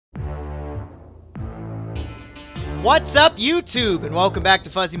What's up, YouTube? And welcome back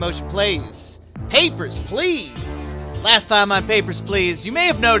to Fuzzymotion Plays Papers, Please! Last time on Papers, Please, you may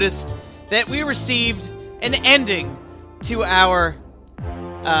have noticed that we received an ending to our,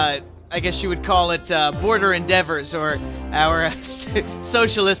 I guess you would call it, border endeavors, or our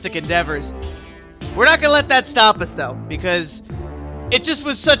socialistic endeavors. We're not gonna let that stop us, though, because it just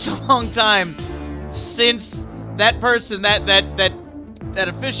was such a long time since that person, that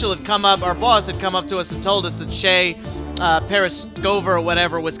official had come up, our boss had come up to us and told us that Shay Paraskova or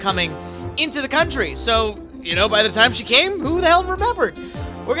whatever was coming into the country. So, you know, by the time she came, who the hell remembered?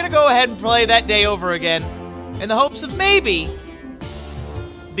 We're gonna go ahead and play that day over again in the hopes of maybe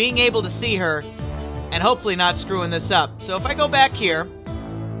being able to see her and hopefully not screwing this up. So if I go back here,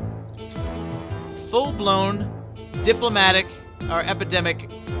 full-blown diplomatic or epidemic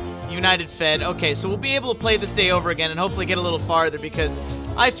United Fed. Okay, so we'll be able to play this day over again and hopefully get a little farther because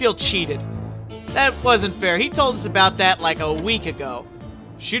I feel cheated. That wasn't fair. He told us about that like a week ago.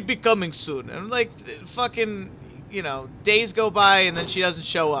 She'd be coming soon. And like, fucking, you know, days go by and then she doesn't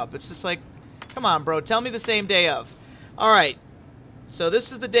show up. It's just like, come on, bro. Tell me the same day of. Alright. So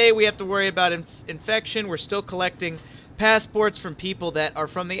this is the day we have to worry about infection. We're still collecting passports from people that are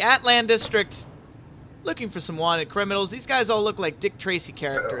from the Atlan district, looking for some wanted criminals. These guys all look like Dick Tracy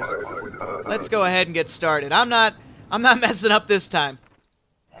characters. Let's go ahead and get started. I'm not messing up this time.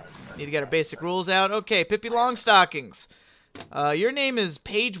 Need to get our basic rules out. Okay, Pippi Longstockings. Your name is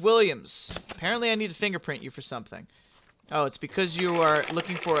Paige Williams. Apparently I need to fingerprint you for something. Oh, it's because you are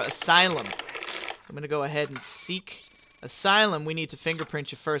looking for asylum. I'm going to go ahead and seek asylum. We need to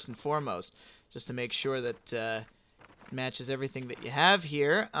fingerprint you first and foremost, just to make sure that matches everything that you have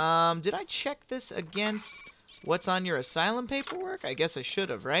here. Did I check this against what's on your asylum paperwork? I guess I should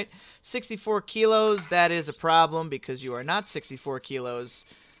have, right? 64 kilos, that is a problem because you are not 64 kilos.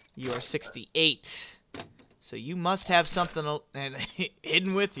 You are 68. So you must have something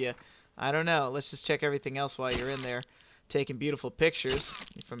hidden with you. I don't know. Let's just check everything else while you're in there taking beautiful pictures.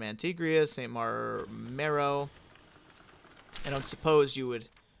 You're from Antigua, St. Maro. I don't suppose you would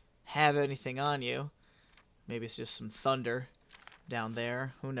have anything on you. Maybe it's just some thunder down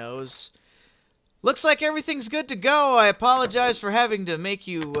there. Who knows? Looks like everything's good to go. I apologize for having to make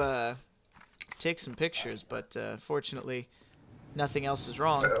you take some pictures, but fortunately, nothing else is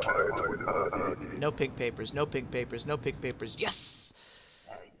wrong. No pink papers, no pink papers, no pink papers. Yes!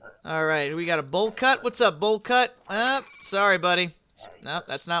 Alright, we got a bowl cut. What's up, bowl cut? Sorry, buddy. Nope,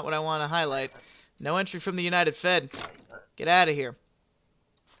 that's not what I want to highlight. No entry from the United Fed. Get out of here.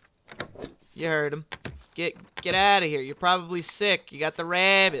 You heard him. Get out of here. You're probably sick. You got the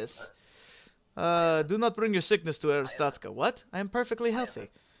rabies. Do not bring your sickness to Aristotzka. What? I am perfectly healthy.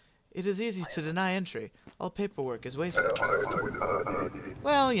 It is easy to deny entry. All paperwork is wasted.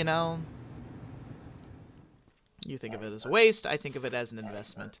 Well, you know. You think of it as a waste. I think of it as an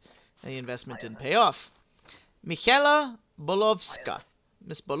investment. And the investment didn't pay off. Michaela Bolovska.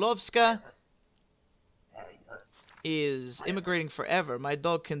 Miss Bolovska is immigrating forever. My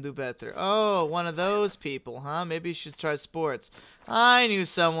dog can do better. Oh, one of those people, huh? Maybe you should try sports. I knew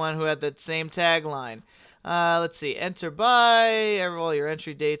someone who had that same tagline. Let's see. Enter by. All your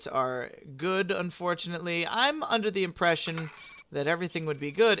entry dates are good, unfortunately. I'm under the impression that everything would be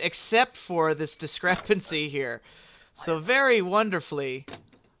good, except for this discrepancy here. So very wonderfully,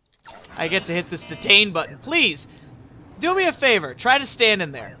 I get to hit this detain button. Please, do me a favor. Try to stand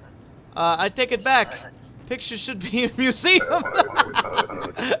in there. I take it back. Pictures should be in a museum.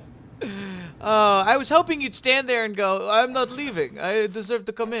 I was hoping you'd stand there and go, I'm not leaving. I deserve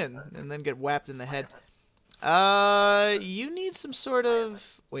to come in. And then get whapped in the head. You need some sort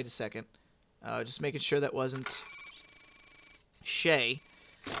of... Wait a second. Just making sure that wasn't Shay.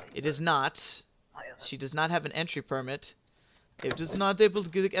 It is not. She does not have an entry permit. It is not able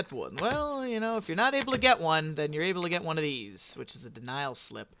to get one. Well, you know, if you're not able to get one, then you're able to get one of these, which is the denial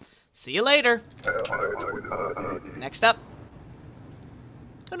slip. See you later. Next up.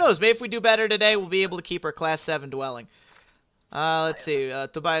 Who knows? Maybe if we do better today, we'll be able to keep our Class 7 dwelling. Let's see.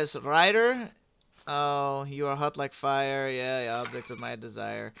 Tobias Ryder. Oh, you are hot like fire. Yeah, object of my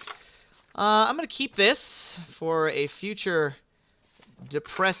desire. I'm going to keep this for a future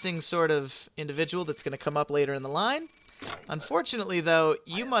depressing sort of individual that's going to come up later in the line. Unfortunately, though,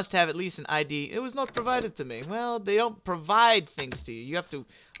 you must have at least an ID. It was not provided to me. Well, they don't provide things to you. You have to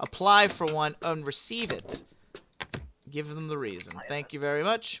apply for one and receive it. Give them the reason. Thank you very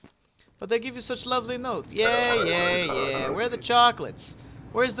much. But they give you such lovely note. Yeah. Where are the chocolates?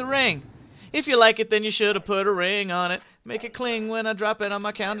 Where's the ring? If you like it, then you should have put a ring on it. Make it cling when I drop it on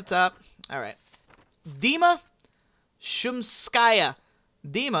my countertop. All right. Dima Shumskaya.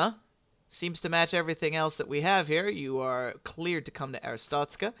 Dima Seems to match everything else that we have here. You are cleared to come to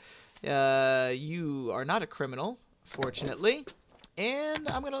Arstotzka. You are not a criminal, fortunately. And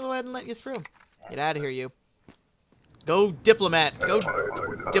I'm going to go ahead and let you through. Get out of here, you. Go diplomat. Go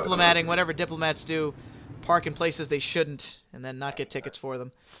diplomating, whatever diplomats do. Park in places they shouldn't, and then not get tickets for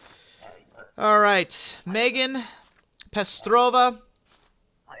them. Alright, Megan Pestrova.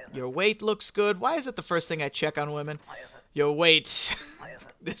 Your weight looks good. Why is it the first thing I check on women? Your weight.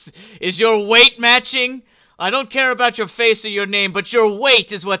 Is your weight matching? I don't care about your face or your name, but your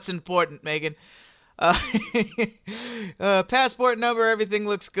weight is what's important, Megan. Passport number, everything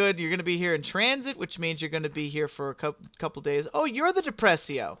looks good. You're going to be here in transit, which means you're going to be here for a couple days. Oh, you're the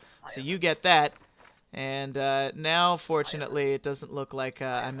Depressio, so you get that. And now, fortunately, it doesn't look like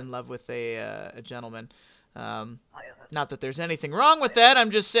I'm in love with a gentleman. Not that there's anything wrong with that. I'm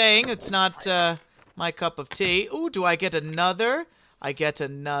just saying it's not my cup of tea. Ooh, do I get another? I get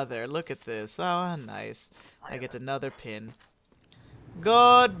another. Look at this. Oh, nice. I get another pin.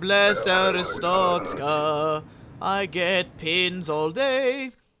 God bless Arstotzka. I get pins all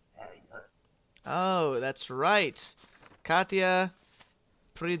day. Oh, that's right. Katya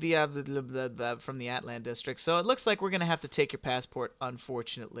Pridia from the Atlan district. So it looks like we're going to have to take your passport,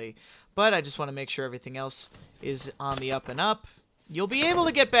 unfortunately. But I just want to make sure everything else is on the up and up. You'll be able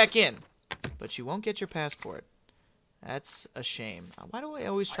to get back in, but you won't get your passport. That's a shame. Why do I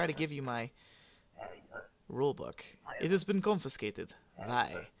always try to give you my rulebook? It has been confiscated.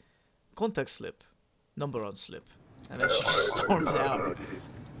 Why? Contact slip. Number on slip. And then she just storms out.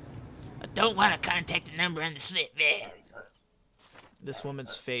 I don't want to contact the number on the slip. This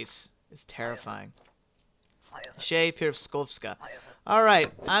woman's face is terrifying. Shay Pirskovska.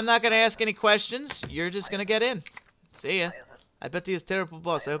 Alright, I'm not going to ask any questions. You're just going to get in. See ya. I bet he is terrible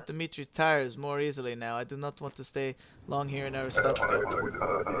boss. I hope Dmitri retires more easily now. I do not want to stay long here in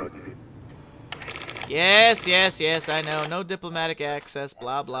Arstotzka. Yes, yes, yes, I know. No diplomatic access,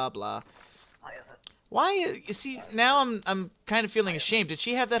 blah, blah, blah. Why? You see, now I'm kind of feeling ashamed. Did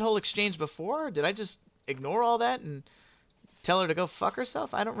she have that whole exchange before? Or did I just ignore all that and tell her to go fuck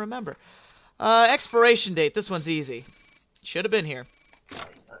herself? I don't remember. Expiration date. This one's easy. Should have been here.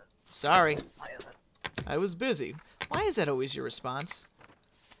 Sorry. I was busy. Why is that always your response?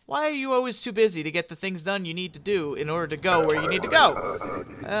 Why are you always too busy to get the things done you need to do in order to go where you need to go?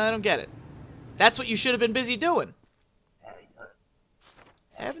 I don't get it. That's what you should have been busy doing.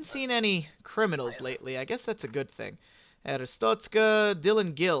 I haven't seen any criminals lately. I guess that's a good thing. Arstotzka,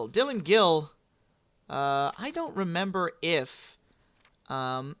 Dylan Gill. Dylan Gill, I don't remember if...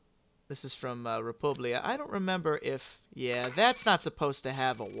 this is from Republia. I don't remember if... Yeah, that's not supposed to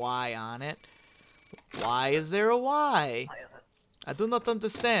have a Y on it. Why is there a Y? I do not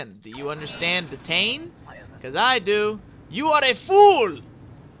understand. Do you understand detain? Because I do. You are a fool!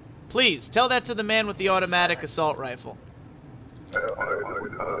 Please, tell that to the man with the automatic assault rifle.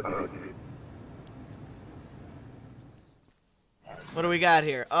 What do we got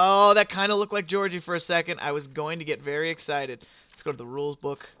here? Oh, that kind of looked like Georgie for a second. I was going to get very excited. Let's go to the rules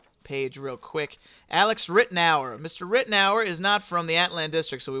book page real quick. Alex Rittenauer. Mr. Rittenauer is not from the Atlan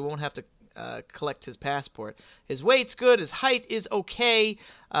district, so we won't have to collect his passport. His weight's good. His height is okay.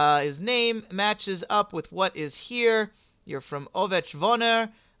 His name matches up with what is here. You're from Ovechvoner.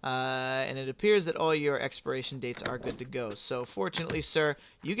 And it appears that all your expiration dates are good to go. So, fortunately, sir,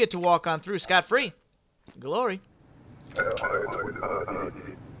 you get to walk on through scot-free. Glory.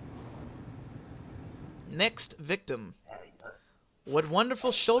 Next victim. What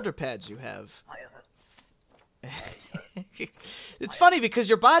wonderful shoulder pads you have. It's funny because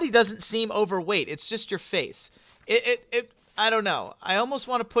your body doesn't seem overweight. It's just your face. I don't know. I almost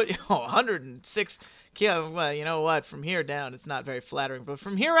want to put 106 kilos. Well, you know what? From here down, it's not very flattering. But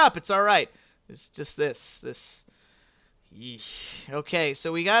from here up, it's all right. It's just this. Yeesh. Okay,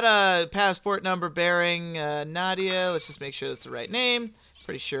 so we got a passport number bearing Nadia. Let's just make sure that's the right name.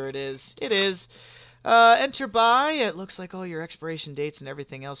 Pretty sure it is. It is. Enter by. It looks like all your expiration dates and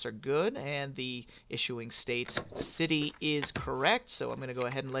everything else are good. And the issuing state city is correct. So I'm going to go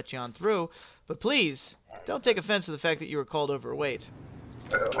ahead and let you on through. But please, don't take offense to the fact that you were called overweight.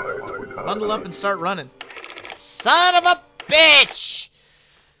 Bundle up and start running. Son of a bitch!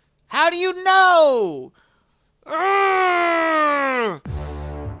 How do you know?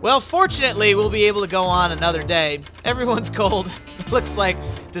 Well, fortunately, we'll be able to go on another day. Everyone's cold. Looks like,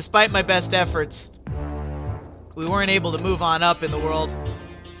 despite my best efforts, we weren't able to move on up in the world.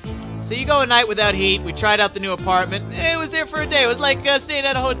 So you go a night without heat. We tried out the new apartment. It was there for a day. It was like staying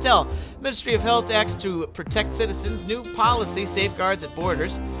at a hotel. Ministry of Health acts to protect citizens. New policy safeguards at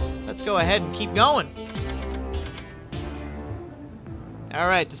borders. Let's go ahead and keep going. All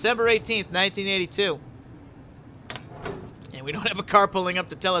right, December 18th, 1982. And we don't have a car pulling up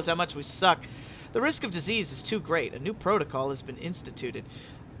to tell us how much we suck. The risk of disease is too great. A new protocol has been instituted.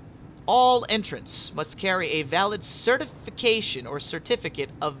 All entrants must carry a valid certification or certificate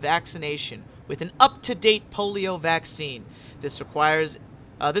of vaccination with an up-to-date polio vaccine. This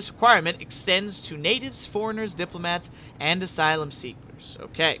requirement extends to natives, foreigners, diplomats, and asylum seekers.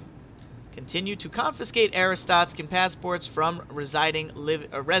 Okay. Continue to confiscate Aristotskin passports from residents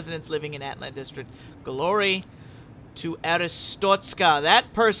living in Atlant District. Glory to Aristotska.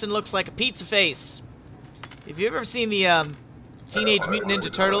 That person looks like a pizza face. If you've ever seen the Teenage Mutant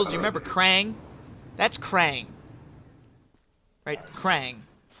Ninja Turtles, you remember Krang? That's Krang. Right, Krang.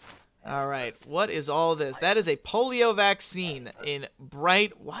 Alright, what is all this? That is a polio vaccine in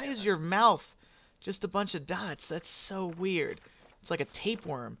bright... Why is your mouth just a bunch of dots? That's so weird. It's like a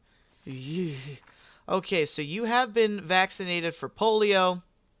tapeworm. Okay, so you have been vaccinated for polio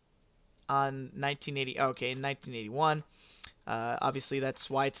in 1981. Obviously, that's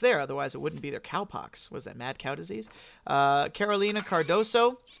why it's there. Otherwise, it wouldn't be there. Cowpox. What is that? Mad cow disease? Carolina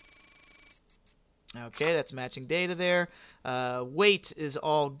Cardoso. Okay, that's matching data there. Weight is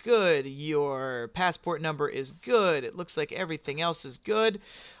all good. Your passport number is good. It looks like everything else is good.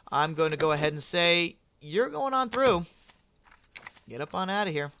 I'm going to go ahead and say you're going on through. Get up on out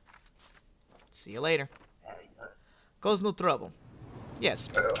of here. See you later. Cause no trouble. Yes,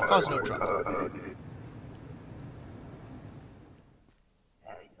 cause no trouble.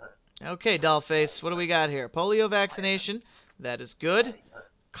 Okay, Dollface, what do we got here? Polio vaccination. That is good.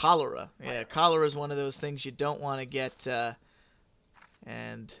 Cholera. Yeah, cholera is one of those things you don't want to get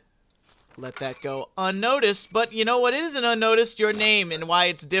and let that go unnoticed. But you know what isn't unnoticed? Your name and why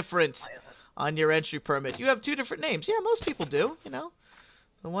it's different on your entry permit. You have two different names. Yeah, most people do, you know.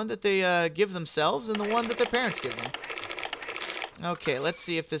 The one that they give themselves and the one that their parents give them. Okay, let's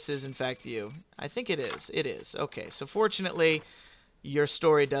see if this is in fact you. I think it is. It is. Okay, so fortunately, your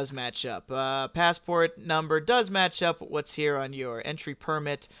story does match up. Passport number does match up with what's here on your entry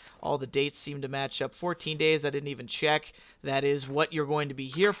permit. All the dates seem to match up. 14 days, I didn't even check. That is what you're going to be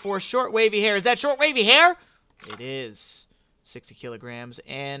here for. Short wavy hair. Is that short wavy hair? It is. 60 kilograms.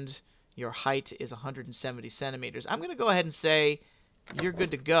 And your height is 170 centimeters. I'm going to go ahead and say you're good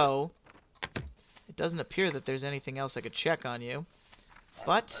to go. It doesn't appear that there's anything else I could check on you.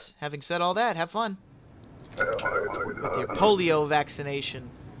 But, having said all that, have fun with your polio vaccination.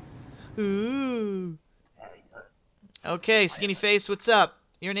 Ooh. Okay, Skinny Face, what's up?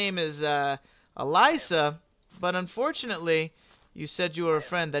 Your name is Elisa, but unfortunately, you said you were a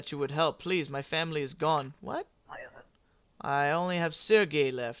friend that you would help. Please, my family is gone. What? I only have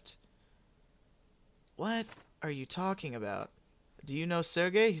Sergey left. What are you talking about? Do you know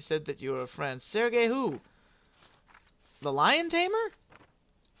Sergey? He said that you were a friend. Sergey who? The Lion Tamer?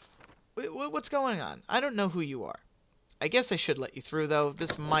 What's going on? I don't know who you are. I guess I should let you through, though.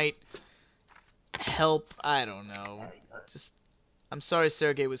 This might help. I don't know. Just, I'm sorry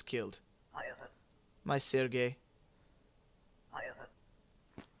Sergey was killed. My Sergey.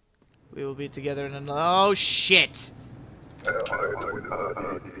 We will be together in another... Oh, shit!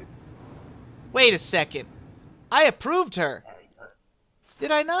 Wait a second. I approved her.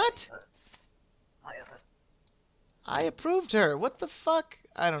 Did I not? I approved her. What the fuck?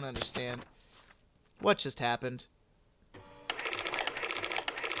 I don't understand. What just happened? I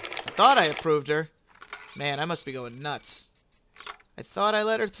thought I approved her. Man, I must be going nuts. I thought I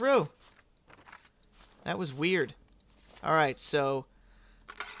let her through. That was weird. Alright, so...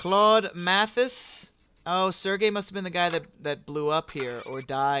 Claude Mathis. Oh, Sergey must have been the guy that blew up here, or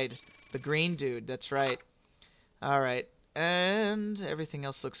died. The green dude, that's right. Alright, and everything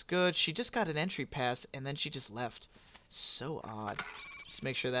else looks good. She just got an entry pass, and then she just left. So odd. Just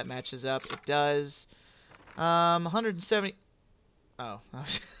make sure that matches up. It does. 170... Oh,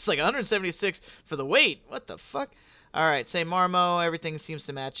 it's like 176 for the weight. What the fuck? Alright, say Marmo. Everything seems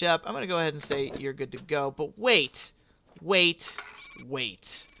to match up. I'm going to go ahead and say you're good to go. But wait. Wait.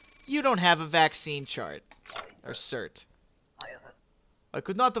 Wait. You don't have a vaccine chart. Or cert. I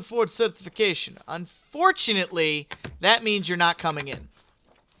could not afford certification. Unfortunately, that means you're not coming in.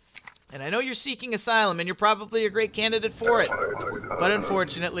 And I know you're seeking asylum, and you're probably a great candidate for it. But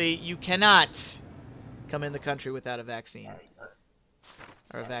unfortunately, you cannot come in the country without a vaccine.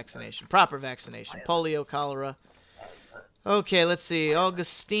 Or a vaccination. Proper vaccination. Polio, cholera. Okay, let's see.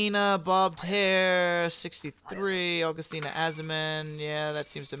 Augustina, bobbed hair, 63. Augustina Azaman. Yeah, that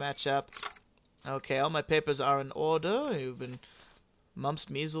seems to match up. Okay, all my papers are in order. You've been mumps,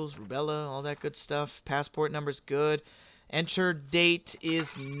 measles, rubella, all that good stuff. Passport number's good. Enter date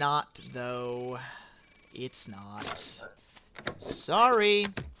is not, though. It's not. Sorry.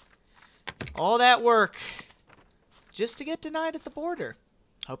 All that work just to get denied at the border.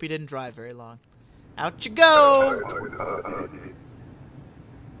 Hope you didn't drive very long. Out you go!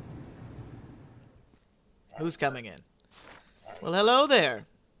 Who's coming in? Well, hello there.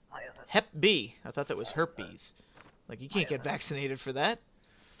 Hep B. I thought that was herpes. Like, you can't get vaccinated for that.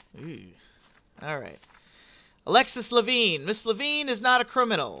 Ooh. Alright. Alexis Levine. Miss Levine is not a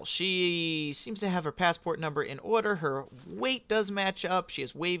criminal. She seems to have her passport number in order. Her weight does match up. She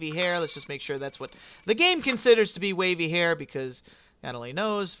has wavy hair. Let's just make sure that's what the game considers to be wavy hair, because God only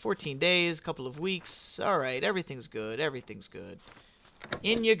knows. 14 days, a couple of weeks. Alright, everything's good. Everything's good.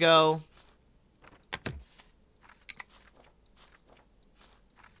 In you go.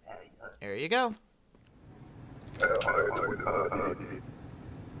 There you go.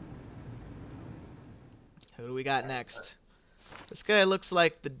 Who do we got next? This guy looks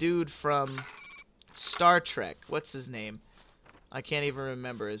like the dude from Star Trek. What's his name? I can't even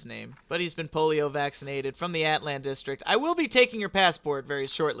remember his name. But he's been polio vaccinated from the Atlan District. I will be taking your passport very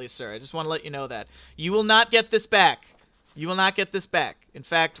shortly, sir. I just want to let you know that. You will not get this back. You will not get this back. In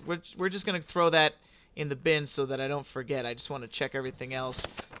fact, we're just going to throw that in the bin so that I don't forget. I just want to check everything else.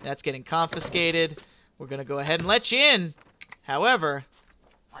 That's getting confiscated. We're going to go ahead and let you in. However,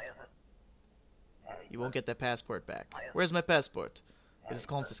 you won't get that passport back. Where's my passport? It is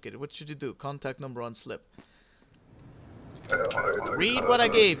confiscated. What should you do? Contact number on slip. Read what I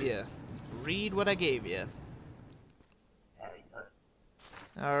gave you. Read what I gave you.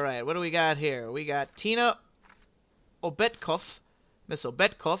 Alright, what do we got here? We got Tina Obetkov. Miss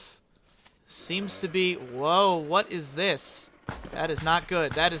Obetkov. Seems to be... Whoa, what is this? That is not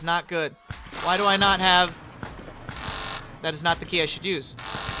good. That is not good. Why do I not have... That is not the key I should use.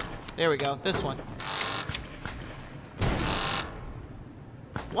 There we go. This one.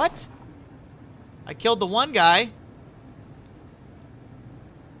 What? I killed the one guy.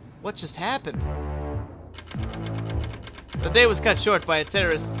 What just happened? The day was cut short by a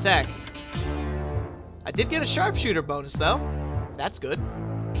terrorist attack. I did get a sharpshooter bonus, though. That's good.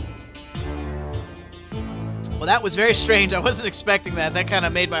 Well, that was very strange. I wasn't expecting that. That kind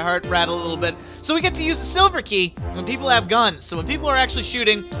of made my heart rattle a little bit. So we get to use the silver key when people have guns. So when people are actually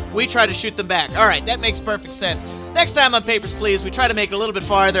shooting, we try to shoot them back. All right, that makes perfect sense. Next time on Papers, Please, we try to make it a little bit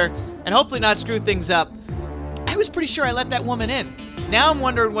farther and hopefully not screw things up. I was pretty sure I let that woman in. Now I'm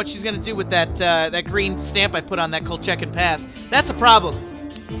wondering what she's going to do with that green stamp I put on that called check and pass. That's a problem.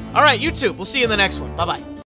 All right, YouTube, we'll see you in the next one. Bye-bye.